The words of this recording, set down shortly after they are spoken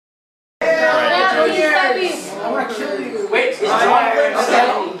Okay.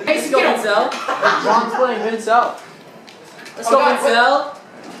 Let's go, Vincel. John's playing Vincel. Let's go, Vincel.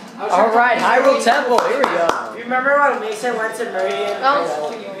 Alright, Hyrule Temple. Here we go. You remember when Mason went to Meridian?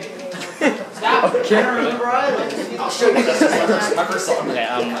 Stop. Okay. I'll show you this. My first song. Okay,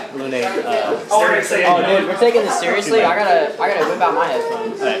 Lunate. Oh, dude, we're taking this seriously. I gotta whip out my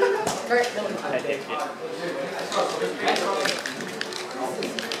headphones.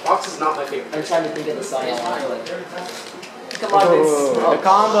 Fox is not my favorite. I'm trying to think of the song I want to play. Come on, Ooh, Vince. the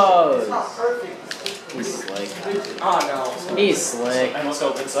combos. He's slick. Oh no. He's slick. And let's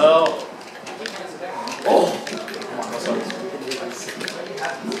go, Vincel. Oh.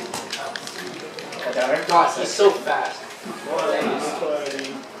 God, he's so fast.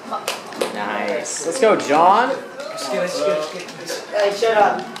 Nice. Let's go, John. Hey, shut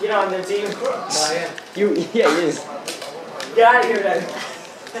up. You're not on the team. Yeah, he is. Get out of here, then.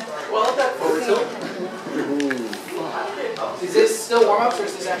 Well, that's forward tilt. Is this still warm-ups or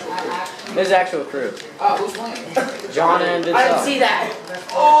is this actual crew? This is actual crew. Oh, who's playing? John and Vincel. I didn't see that.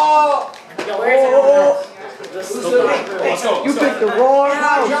 Oh! Yo, where's everyone else? Let's go. You picked the wrong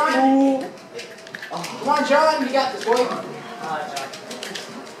house, John. fool. Come on, John. You got this, boy. Let's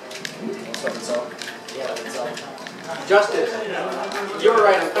go, Vincel. Yeah, Vincel. Justice, you were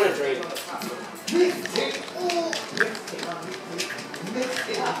right. I'm kind of drained.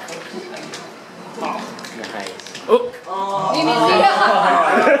 Nice.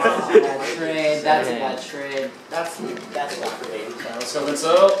 Bad trade. That's a bad trade. That's not for me. Let's go,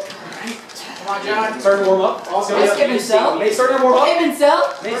 Vincel. Come on, John. Starting to warm up. Let's get Vincel. Nate, starting to warm up. Hey, Vincel.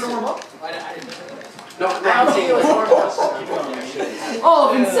 Starting to warm up. No, I'm saying it was more.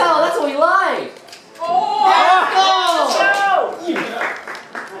 Oh, Vincel. That's what we like. Oh!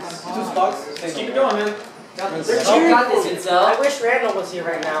 Just keep it going, man. Got this, Vincel. I wish Randall was here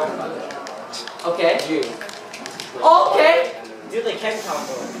right now. Okay. Okay. Dude, they can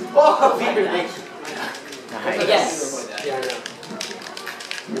combo. Oh, Peter, thank you. Nice. Yes. Yeah, I know.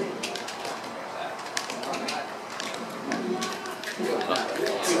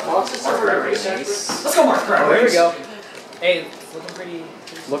 Let's go, Mark. There we go. Hey, it's looking pretty.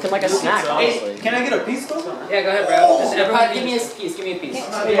 Looking like a snack, honestly. Can I get a piece, though? Yeah, go ahead, bro. Just everybody, give me a piece. Give me a piece.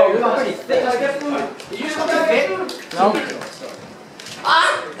 Yeah, you're looking pretty thick. You just look at it. No.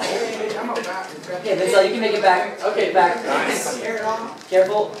 Ah! Okay, Vincel, you can make it back. Okay, back. Nice.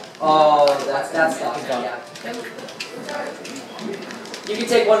 Careful. Oh, that's not good. Yeah. You can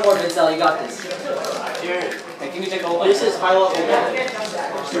take one more, Vincel. You got this. Here. Hey, can you take the whole This is high level.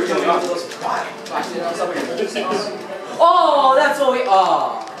 Oh, that's what we.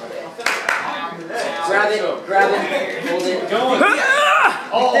 Oh. Grab it, hold it.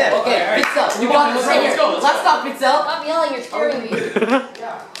 Oh, okay, Vincel, you got this right here. Let's stop, Vincel. Stop yelling, you're scaring me.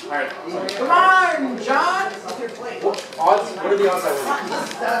 Come on, John. What odds? What are the odds I win?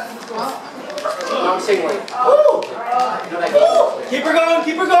 No, I'm saying like. Keep her going,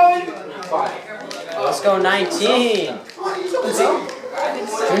 keep her going. 5. Let's go 19.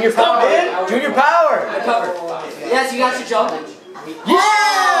 Junior power. Junior power. I covered. Yes, you got your jump. Yeah!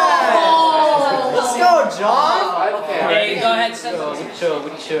 Let's go, John. Okay. Hey, go ahead.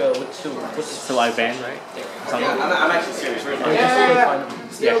 What's the live band, right? I'm actually serious. Right now.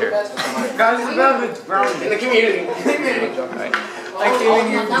 Yeah, sure. Guys, it's about in the community. Like,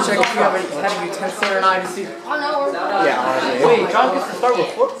 Check if you have any utensils or not to see. Oh no, we're Yeah, honestly. Wait, John gets to start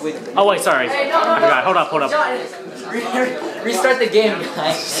with Oh, wait, sorry. I forgot. Hold up. Restart the game,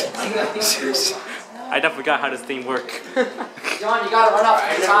 guys. I definitely forgot how this thing works. John, you gotta run up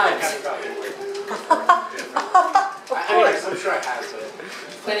 3 times. I'm sure I have,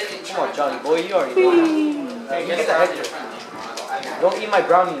 but. Come on, Johnny boy, you already know. Hey, get the heck. Don't eat my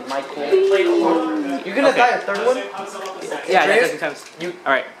brownie, Michael. You're gonna die a third one? Yeah, that doesn't times.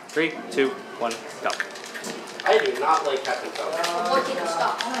 Alright, 3, 2, 1, go. I do not like Captain Falcon. I want you to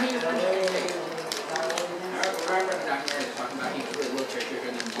stop. I remember the documentary talking about he was really literature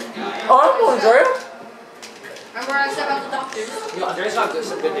and then Oh, I'm going, Andrea. Remember I said about the doctors? Yo, Andre's got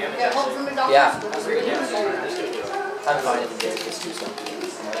some good damage. Get help from the doctors. Yeah. That's very good damage. I'm fine if it's too slow.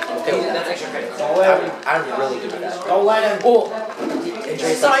 Okay, that's extra credit. I'm really good at that. Don't let him. Oh!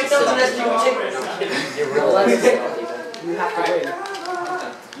 Side doesn't have to You're really good. You have to win.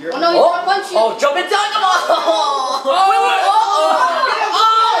 Oh no, he's gonna punch you. Oh, jump and dunk! Come on! Oh,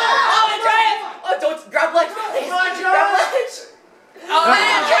 Andreas! Oh, don't grab legs. Come on, grab legs. Oh,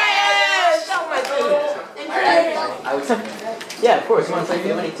 Andreas! Oh my goodness. Yeah, of course. You want to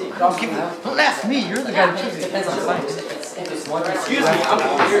play money too? Don't ask me, you're the guy who chooses. Depends on the fight. Excuse me,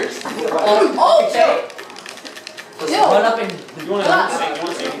 I'm yours. Oh, okay. Run up and. You want to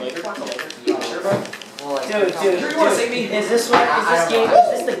say anything later? Well, Dude, is this what? Is this game? Is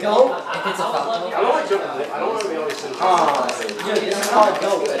this the GOAT? If it's a Falco. I don't want to be always in. Dude, this is called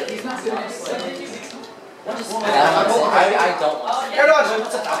GOAT. I don't want to. Here, dodge.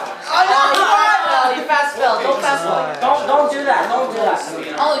 You fast spell. Don't fast spell. Don't do that. Don't do that.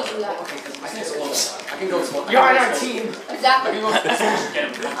 I'll do that. I can go slow. You're on our team. Exactly. I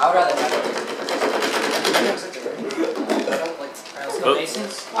would rather. Let's go, Mason.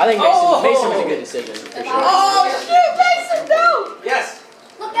 I think Mason was a good decision. For sure. Oh shoot, Mason, no! Yes.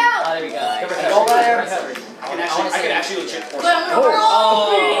 Look out! Oh, there we go. Nice. Go there. I can actually legit force. But I'm gonna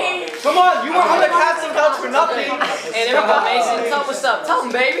roll. Come on, you were on the casting couch for nothing. Hey, there we go, Mason. Tell him what's up. Tell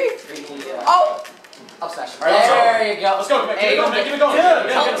him, baby. Oh. Up smash. There you go. Let's go. Hey, Keep it going. Tell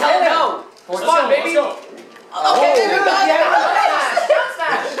him no. Let's Fun, go. baby. Let's go. Okay, there we go.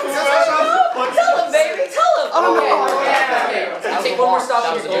 Tell him, baby. Tell him. Take one more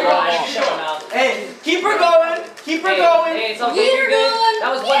stop. Hey, keep her going. Keep her going. Hey, it's okay. You're good.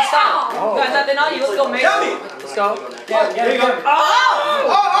 That was one stop. You got nothing on you. Let's go, Mason. Let's go. There you go. Oh!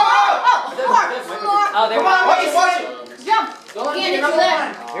 Oh, there we Come on, go. watch it, watch it. Jump! Can't hit you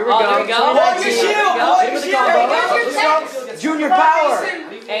there. Here we go. There we go. Hold your shield. Hold your shield. Where's your text? Junior power.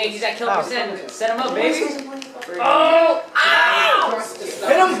 Hey, he's at kill percent. Set him up, baby. Oh! Ow!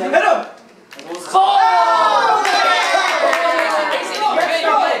 Hit him! Hit him!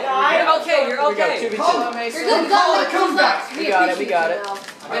 You're okay. You're okay. You're good. Come back. We got it. We got it.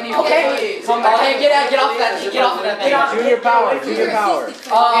 Okay. Come back. Hey, get off that. Get off that. Junior power. Junior power. There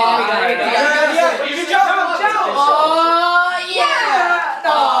we go. Good job! Oh yeah.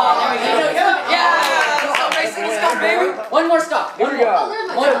 Oh, there we go. Yeah. Let's go, Mason. Let's go, baby. One more stop. One more.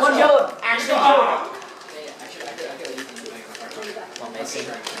 One more. Actually,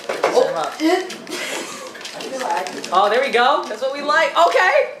 Oh, there we go. That's what we like.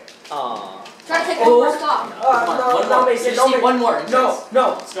 Okay. Aw. Try to take one more stop. No, Mason, Just need one more. No,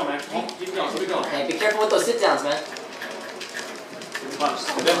 no. Let's go, man. Keep it going. Keep it going. Hey, be careful with those sit downs, man.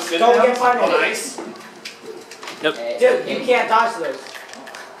 Don't get funny. Nice. Hey, Dude, you can't dodge those.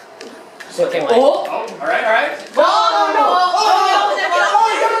 Okay, Mike. Oh. All right, all right. Oh no.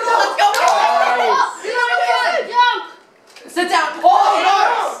 Jump! Sit down. Oh,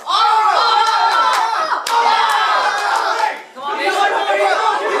 nice! Come on, Mason.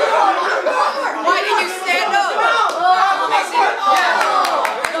 Why did you stand up?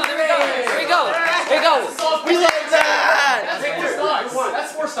 There we go. Here we go. We like that!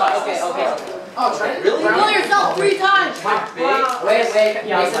 That's four stars. Okay. Oh, Trent, really? Kill yourself 3 times! Wait.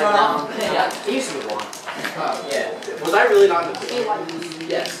 Mason, run off. Yeah. He used to be one. Yeah. Was I really not in the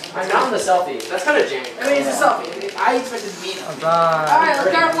Yes. I'm not in the selfie. That's kind of jammy. I mean, it's a selfie. I expected me to. Alright, let's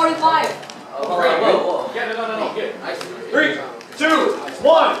start at 45. Whoa. Yeah, no. Good. 3, 2,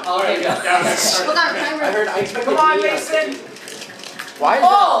 1. Okay, go. What kind of timer? I heard I expected Come on, me. Mason! Why is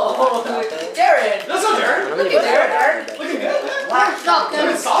Oh, Darren. Let's go, Darren. Look at Darren. Looking good. First stop, Looking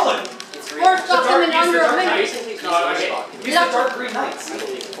Kevin. solid. First stop him in under a minute. Use the dark green knights. No,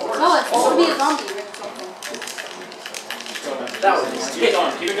 it's supposed to be a zombie. That was keep it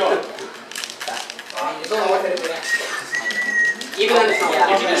going. Keep it going. Even then,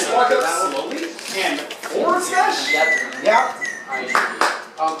 If you just walk up slowly and forward smash. Yep. Yeah.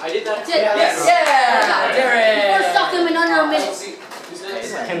 I did that. That's it. Yes. Yeah. Darren. First stop him in under a minute. Who's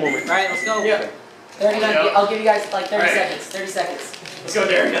next? 10 moments. All right, let's go. Yeah. 39. I'll give you guys like 30 Alright. seconds. 30 seconds. Let's go,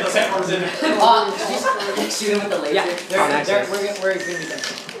 Darren. Get those headphones in. Shoot him with the laser. Yeah. We're gonna be done.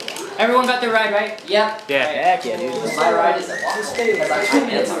 Everyone got their ride, right? Yep. Yeah. Heck yeah, dude. My ride is a walk. Because I'm 2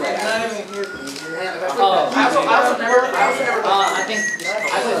 minutes away. Oh. I also never. I think.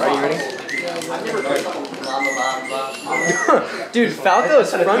 Are you ready? I've never heard blah. Dude,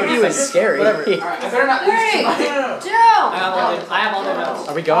 Falco's front view is scary. Alright, I better not lose 3, 2, I have all their notes.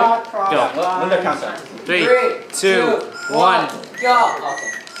 Are we going? Go. Linda counts out. 3, 2, 1. Go.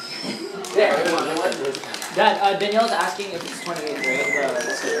 Okay. There. Dad, Danielle's asking if it's 28th grade,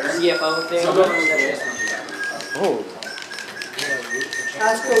 the CFO thing. Oh.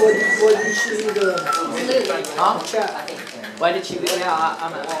 Ask her what did she do? Huh? Chat. Why did she leave? Yeah,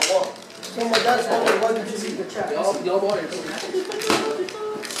 I'm at home. So my dad's home, why did you leave the chat? Come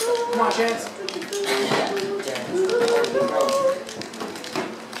on, Chance.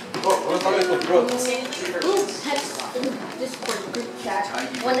 Who texts in Discord group chat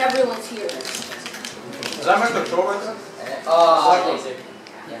when everyone's here? Does that make the control right? Laser.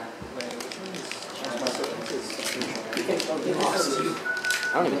 Yeah.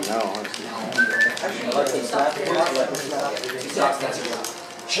 I don't even know, honestly.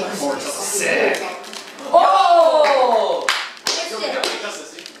 Sick. Oh! Missed it.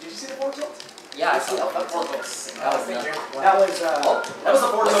 Did you see the forward tilt? Yeah, I saw that. That was That was, That was the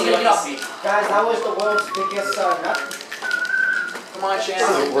fourth What's he time gonna get off? guys, that was the world's biggest nut. Come on, Chance.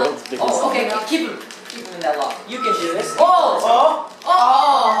 The world's biggest. Oh, okay, keep him in that lock. You can do this. Oh!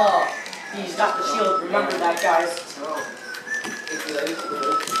 Oh! He's got the shield. Remember that, guys.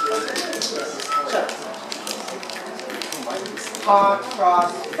 Hard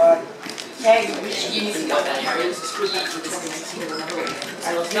cross, but hey, we should. You need to go that area.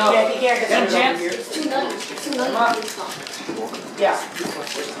 Alright, let's No. go. He can't get Got a some chance? here. Too nutty. Too nutty. Stop. Yeah.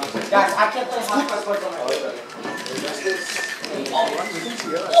 Guys, I can't play hard cross on my phone.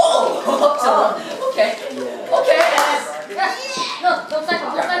 Oh! Okay. Okay. No, don't snipe him.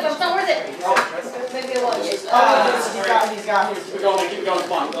 Don't snipe him. It's not worth it. Maybe it was. He's got his. Keep going,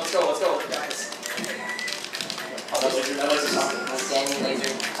 come on. Let's go, guys. Oh, that laser's not. Standing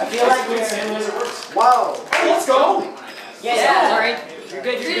laser. I feel like we're. Wow. Hey, let's go! Yeah, sorry. You're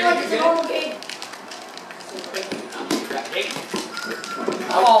good, Treat it like it's a normal game.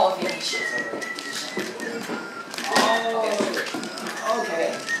 Oh, okay. Shit. Okay.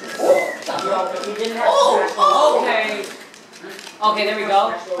 He didn't have Oh! Okay. Okay, there we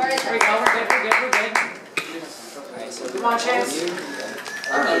go. Alright, There we go. We're good. Come on, Chance.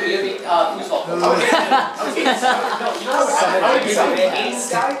 I'm gonna be foosball.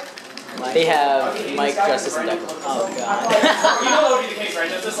 They have Mike, Justice, and Declan. Oh god. You know that would be the case, right?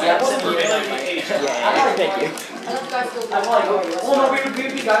 That's just like, Yeah, what's the like age? Yeah, thank you. I let you guys go. I'm like, oh no, we would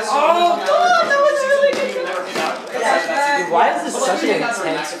be guys. Oh, God, that was really good. Never came out. Dude, why is this such an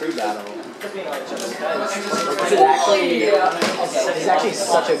intense free battle? This is actually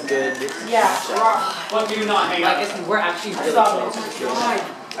such a good. Yeah. But we do not hang I out. guess we're actually really Stop close. it.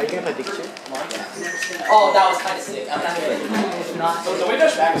 Are you gonna play Pikachu? Oh, that was kind of sick. I'm not gonna. If not, So the way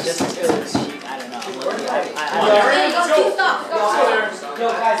that's back is Just just. because she, I don't know. Come on, Hey, Aaron, go, let's go. two stops. Go. Let's go there. Yo,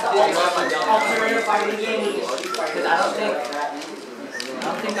 guys, the ultimate fighting game. because I don't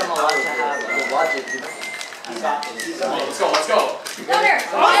think I'm allowed to have. Let's go. Down there.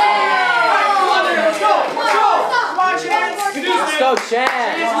 Come on, there, let's go. Come on, Chance. You do this, Let's man. go,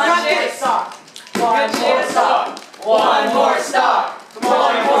 Chad! One more stop. One more stop.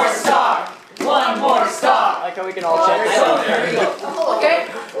 One more stop. I like how we can all check this There out. you go. Okay.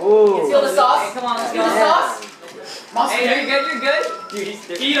 Ooh. Feel the sauce. Hey, come on, let's Feel go. the sauce. Hey, you're good. You're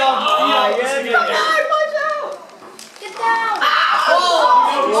good. Eat up. Get down. Oh.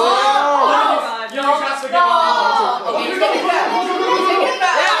 Oh god. You know, that's the game. Okay, he's gonna get back. He's gonna get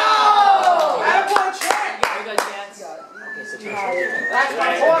back. You're good, Chance. That's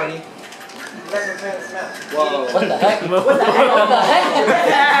my point. Whoa. What the heck? What the heck? What the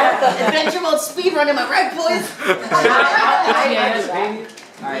heck? Adventure mode speed run, am I right, boys?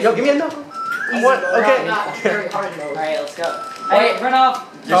 Yo, give me a knuckle. What? Okay. Very hard mode. Alright, let's go. Hey, run off.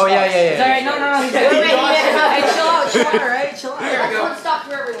 Oh, yeah. It's alright. No. He's good. Hey, chill out. Alright, chill out. That's one stop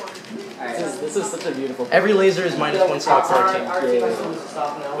for everyone. This is such a beautiful. Every laser is minus one stock for our team.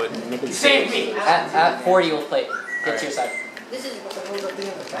 Make it Save me. At 40, we'll play. Get to your side. This is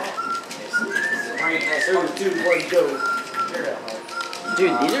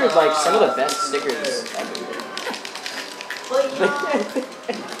Dude, these are like some of the best stickers ever.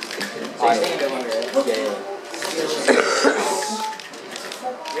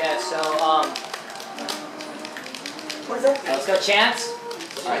 Yeah, so, let's go, Chance.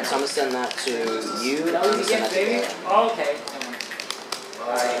 Alright, so I'm gonna send that to you. That was a gift, baby. Okay.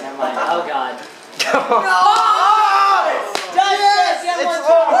 Alright, never mind. Oh, God.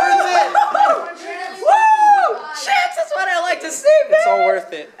 Chance, that's what I like to see, It's all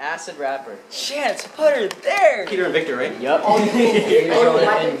worth it. Acid rapper. Chance, put her there. Peter and Victor, right? Yup. All you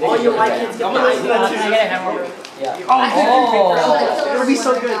like kids get Can I get a hammer? It'll be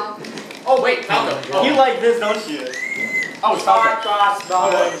so good. Oh, wait, Falco. You like this, don't you? Oh, it's hard Falco.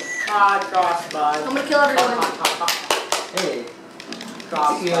 crossbow. Hard crossbow. I'm gonna kill everyone. Hey.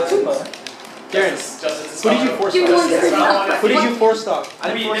 Crossbow. Darren, Justice. who did you force Give me one. stock? Who did you force stock?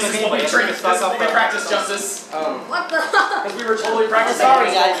 I mean, this is what we train. This is what we practice, Justice. What the? Because we were totally practicing.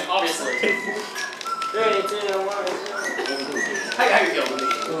 Sorry, guys. Obviously. 3, 2, 1. How you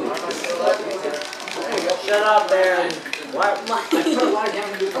feeling? Shut up there. What? I'm gonna kill See, like,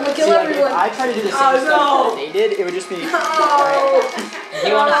 if everyone. I try to do the same Oh, stuff no. that they did, it would just be Do you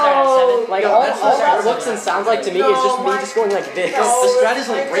want to start at 7? like all that looks and sounds like to me is just me just going like this. The strat is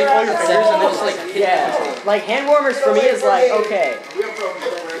like break all your fingers and then just like yeah. Like hand warmers for me is like okay.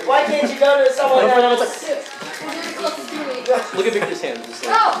 Why can't you go to someone But for them else? it's like Who's really close to me? look at Victor's hands, just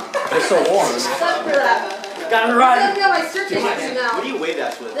like Oh! they're so warm. Suck for that. Gotta I'm run. gonna be on my search history now. What do you wave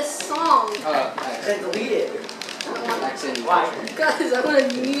that with? This song. Then delete it. I don't want that. Why? Because I want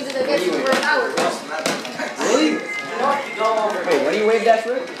to use it against you for an hour. you wave dash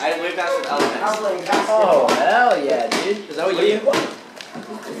with? I wave dash with elephants. Oh, hell yeah, dude. Is that what you do?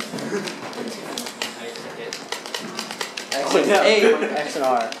 X and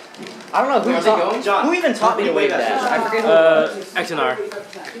R. I don't know who even taught me to wave dash. I forget who. X and R.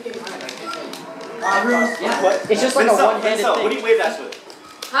 What? It's just like a one-handed thing. What do you wave dash with?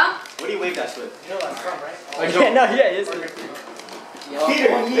 Huh? What do you wave dash with? It's Peter,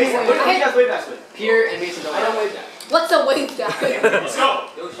 Mason, what do you guys wave dash with? Peter and Mason don't. I don't wave that. What's a wave dash? Let's go!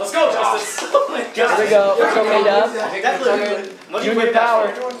 Let's go, Justice! Oh my God. Here we go. Let's go, made up. That's legit. What do you Junior wave dash power.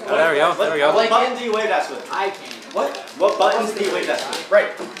 with? Oh, there we go. There we go. What button do you wave dash with? I can't. What buttons do you wave dash with?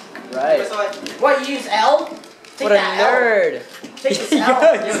 Right. Right. What, you use L? Take What a that L. nerd. Take this L. Yo,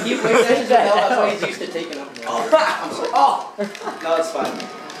 he wave dashes with L, that's why he's used to taking them. I'm sorry. Oh! No, it's fine.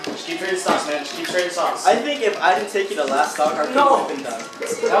 Just keep trading stocks, man. Just keep trading stocks. I think if I didn't take you to last stock, our No. would have been done.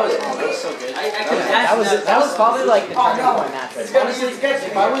 That was so good. That was probably like the turning point match. Honestly,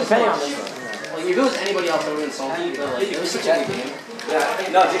 if I was Depending on this one. like, if it was anybody else, I would have been salty, but like, it was such a good game. Yeah.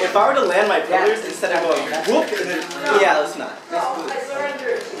 No, dude, if I were to land my pillars instead of going whoop, and then, yeah, let's not.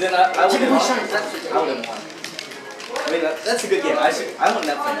 Then I would have won. I mean, that's a good game. I want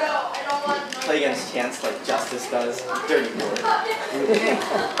that play against Chance like Justice does. 34.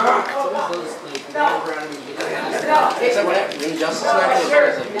 Except when Injustice match is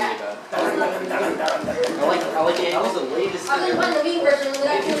really bad. I like it. That was the latest I'm thing. gonna find the mean version and then I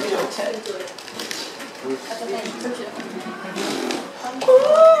can into it. That's the thing.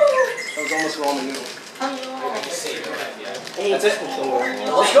 That was almost ramen noodle. That's it.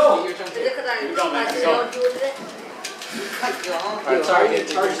 Let's go! Is it because I don't do it today? Alright, sorry,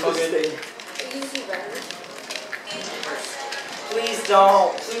 charge so good. Easy better. Please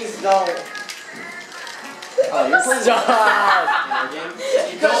don't. Please don't. Oh, you're playing Stop. in our game?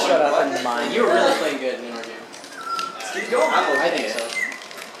 Shut up and mind. You were really playing good in our game. Keep going. I think so.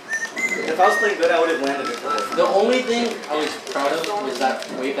 If I was playing good, I would have landed it. The only thing I was proud of was that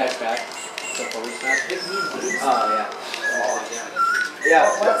wave dash back. The forward smash. Oh, yeah. Yeah,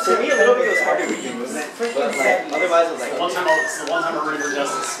 for me a little bit it was hard to read your movement, but like, otherwise it was like, It's the one time I remember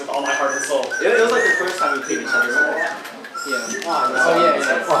Justice with all my heart and soul. it was like the first time we played each other. Yeah. Oh yeah.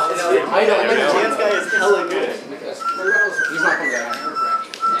 I know, Chance guy is hella good. He's not coming back.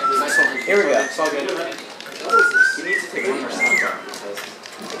 Nice one. Here we go. It's all good. He needs to take one more snap.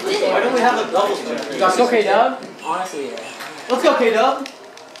 Why don't we have a double jump? Let's go, K-Dub. Honestly, yeah. Let's go, K-Dub.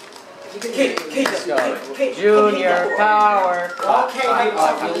 Let's go. Junior power.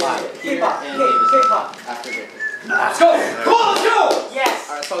 After Victor. Let's go! Come on, let's go! Yes!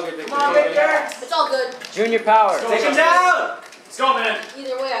 Alright, it's all good, Victor. Come on, Victor. It's all good. Junior power. Take him down! Let's go, man.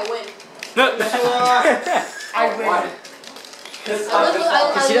 Either way, I win. I win.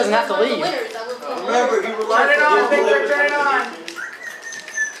 Because he doesn't have to leave. Remember, you were like, turn it on, Victor, turn it on!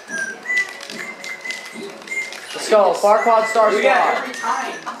 Let's go. Farquaad Star Squad. Every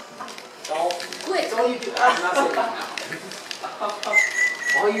time. Quick. All you do. I'm not saying that now.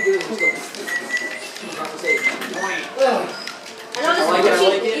 All you do is just go. I know this is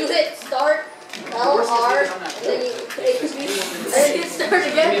cheap. You hit start, L, R, and then you hit start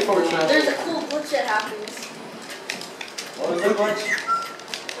again. There's a cool glitch that happens. You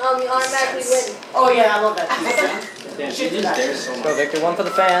automatically win. Oh yeah, I love that. Damn, she just dares so Let's much. go, Victor. One for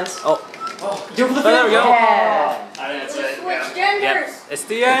the fans. You're for the there we go. Yeah. I didn't say it. Switch Yeah. genders. It's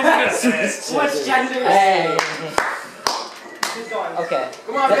the end. Switch genders. Hey. Okay.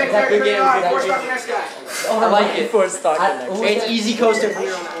 Come on, That Victor. good game. I like it. Four stock It's easy coaster from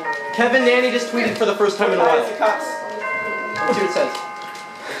here on out. Kevin Nanny just tweeted for the first time in a while. Guys, the cops. Let's see what it says.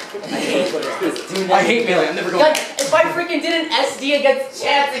 I hate Melee. I'm never going. Like, if I freaking did an SD against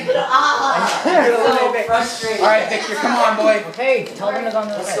Chance, it could have. So frustrating. Alright, Victor, come on, boy. Hey, television's on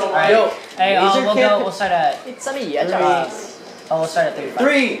the way. Alright, yo. Hey, Laser we'll can't- go. We'll start at. It's sunny. We'll start at 35.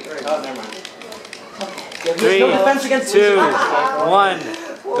 3. Oh, never mind. There's no defense against 2, 1,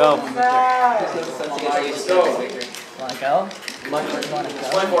 go. Wanna go? Much Wanna go?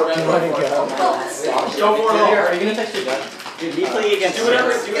 Play for it, man. Play for it. Go for it. Are you gonna text your dad? Dude, me playing against Do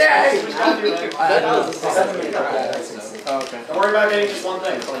whatever. Do whatever you gotta do, man. That was a 7-minute crack. Oh, okay. Don't worry about getting just one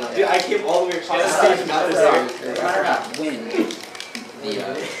thing. Dude, I came all the way across the stage not to say. Win.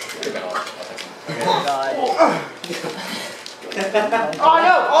 God. Oh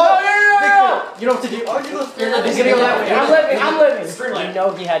no! Oh no! You don't have to do. Oh, he's gonna go that way. I'm living. Streamline. You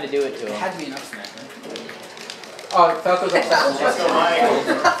know he had to do it to him. had to be enough smack. Oh, Falco's upset. Let's go, Mike.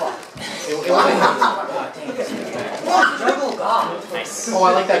 Oh,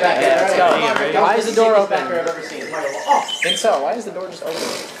 I like that back. Yeah, let's go. That Why was is the the door safest open? back I've ever seen. Think so. Why is the door just open?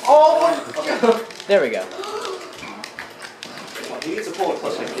 Oh! There we go. He needs to pull a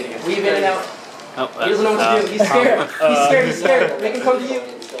plus like getting it. Weave in and out. Oh, He doesn't know what to do. He's scared. He's scared. Make him come to you.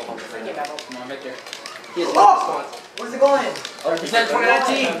 Come on, Victor. He has no response. Where's it going? Represent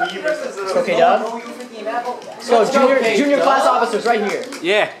 2019. Let's go, K-Dub. Let's go, junior class officers right here.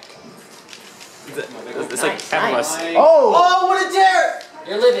 Yeah. It's like half of us. Oh! Oh, what a dare!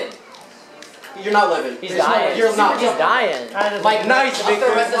 You're living. You're not living. He's dying. You're not. He's dying. Mike, Nice, I'll throw Victor.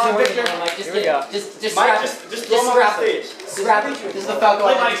 the rest of Come on, the Victor. Mike, just Here we get, go. just Mike, scrap just it. throw him on scrap the it. stage. Scrap it. This is the Falco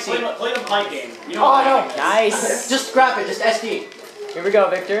Play I see. the pipe game. You know Oh no! Nice. Just scrap it. Just SD. Here we go,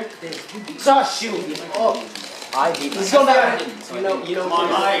 Victor. So shoot. Oh, I beat he's myself. going back. You know. Come on,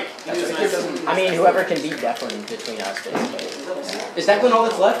 Mike. I mean, whoever can beat Declan between us, basically. Is Declan all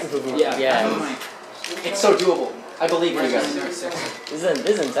that's left? Yeah. Yeah. It's so doable. I believe in you guys. This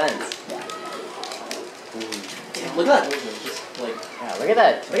is intense. Damn, look at that movement. Just like. Yeah, look at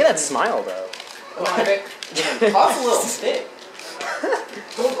that smile, bro. Come on, Vic. Damn, toss a little thick.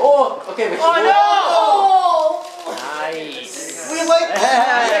 Oh, okay, Vic. Oh! Nice. We like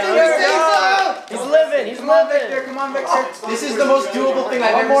Hey, he's living. He's living. Come on, Victor. This is the most doable thing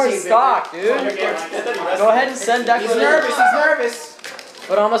I've One ever more seen. stock, dude. Go ahead and send Declan. He's nervous. He's nervous.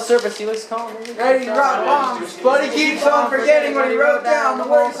 But on the surface, he looks calm. Ready to rock bombs. But he keeps on forgetting what he wrote down. The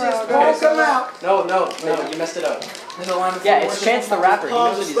words just won't come out. No, you messed it up. Yeah, it's Chance the Rapper. He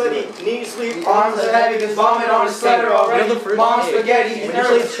knows what he's doing. Knees sleep. Arms are heavy, there's vomit on his sweater already. Mom's spaghetti. When you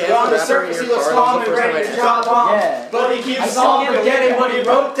played Chance the On the Rapper, surface, he your looks card calm was and the first ready time to I drop bombs. Yeah. But he keeps on forgetting what he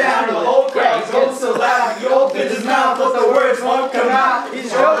wrote down. The whole crowd goes so loud. He opens his mouth, but the words won't come out.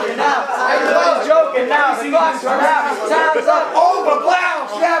 He's joking now. Everybody's joking now. The clock's run out. Time's up. Over. Blow.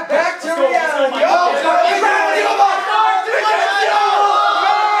 Snap back to reality.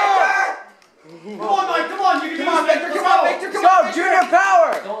 Come on, Mike. Come on. You can Come on, Victor. Come on, Victor. Come Go, on, Junior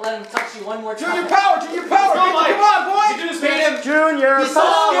Power. Don't let him touch you one more time. Junior power. Junior power. Go, Victor, Mike. come on, boy. You can do this, man. Junior He's so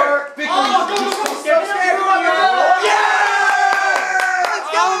scared. Victor, he's so scared. Come on, Victor. Yeah! Let's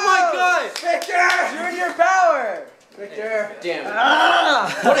go. Oh my God! Victor! Junior Power. Victor. Damn.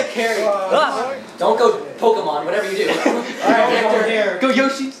 What a carry. Don't go Pokemon, whatever you do. Alright, Victor. Go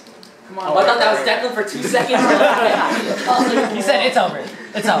Yoshi. Come on. Oh, I thought that was Declan for 2 seconds. He said it's over.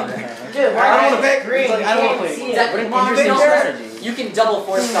 It's over. Dude, I don't want to Vic. green. I don't want to play. Declan, Come on, you Victor. You can double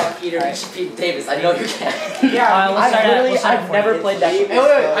force stock Peter and Pete Davis. I know you can. Yeah, I've never played that. Hey, wait.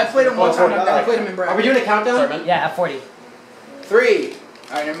 I played him one time. I played him in Are Brown. we doing a countdown? Yeah, at 40. 3.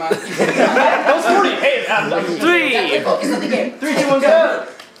 Alright, never mind. Hey, Three. Focus on the game. 3, 2, 1, go.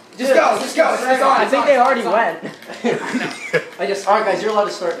 Just go. Just go. It's on. I think they already went. Alright, guys, you're allowed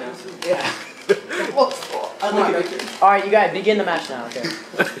to start now. Yeah. I like it, Victor. All right, you guys begin the match now. Okay.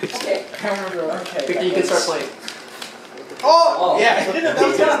 Okay. Victor, you can start playing. Oh! Yeah. Oh, I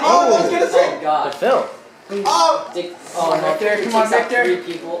was gonna say. Oh God. Phil. Oh! Dick, oh no. Victor, It come on, takes out Victor.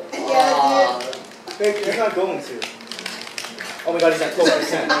 3 people. He's not going to. Oh my God, he's at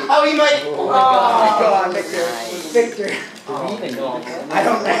 12%. Oh, he might. Oh my Oh, God. come on, Victor. Victor. I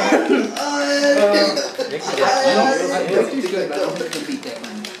don't know. Victor's good, but I don't think he'll beat that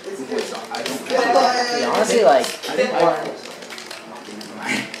man. Honestly, like,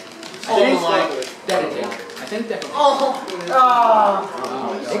 Oh my. I think definitely.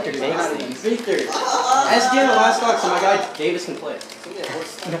 Victor takes these. Victor. SD in the last stock so my guy Davis can play.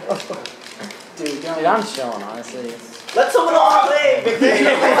 Dude, Dude, I'm chilling, honestly. Let someone else play, Victor.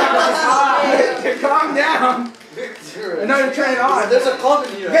 Victor, calm down. I know you're turning it on. There's a club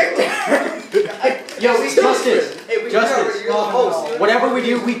in here. Victor! Yo, Justice. Hey, Justice. you're the host. Whatever we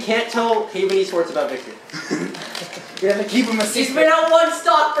do, we can't tell Haven Esports about Victor. We have to keep him a He's secret. been on 1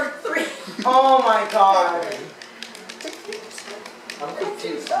 stock for 3. Oh my God. I'm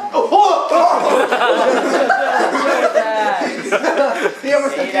confused. He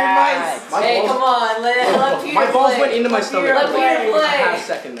almost took your mice. Hey, come on, let Peter My balls play. went into my stomach. Let Peter A half play.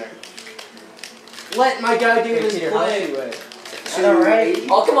 second there. Let my guy Davis play. Alright.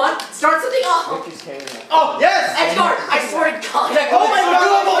 Oh, come on. Start something off. Oh, yes! Edge guard. I swear to God. Oh my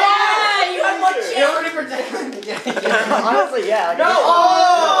God! Yeah, you had 1 chance. You're already protecting. Honestly, yeah. Like, Oh,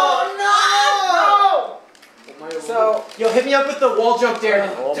 no. So, Yo, hit me up with the wall jump dare.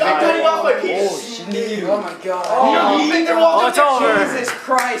 Oh, I'm cutting off my piece. oh my God. Oh, Victor Oh, it's over. Jesus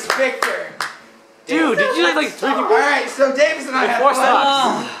Christ, Victor. Dude, did you like 3 people? Alright, so Davis and I have 4 fun.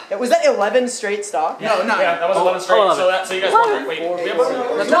 stocks. was that 11 straight stock? No, not. Yeah, that was 11 straight. Oh, So you guys won. Wait, we have a...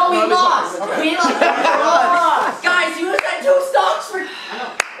 No, we lost. We lost. Guys, you had 2 stocks for.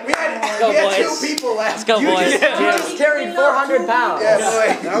 We had, go, we had boys. 2 people left. Let's go, You boys. just- You just carried 400 pounds. Yeah, boy.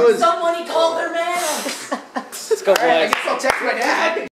 That was. Somebody call their man. Let's go, Alright, I boys. guess I'll text my dad.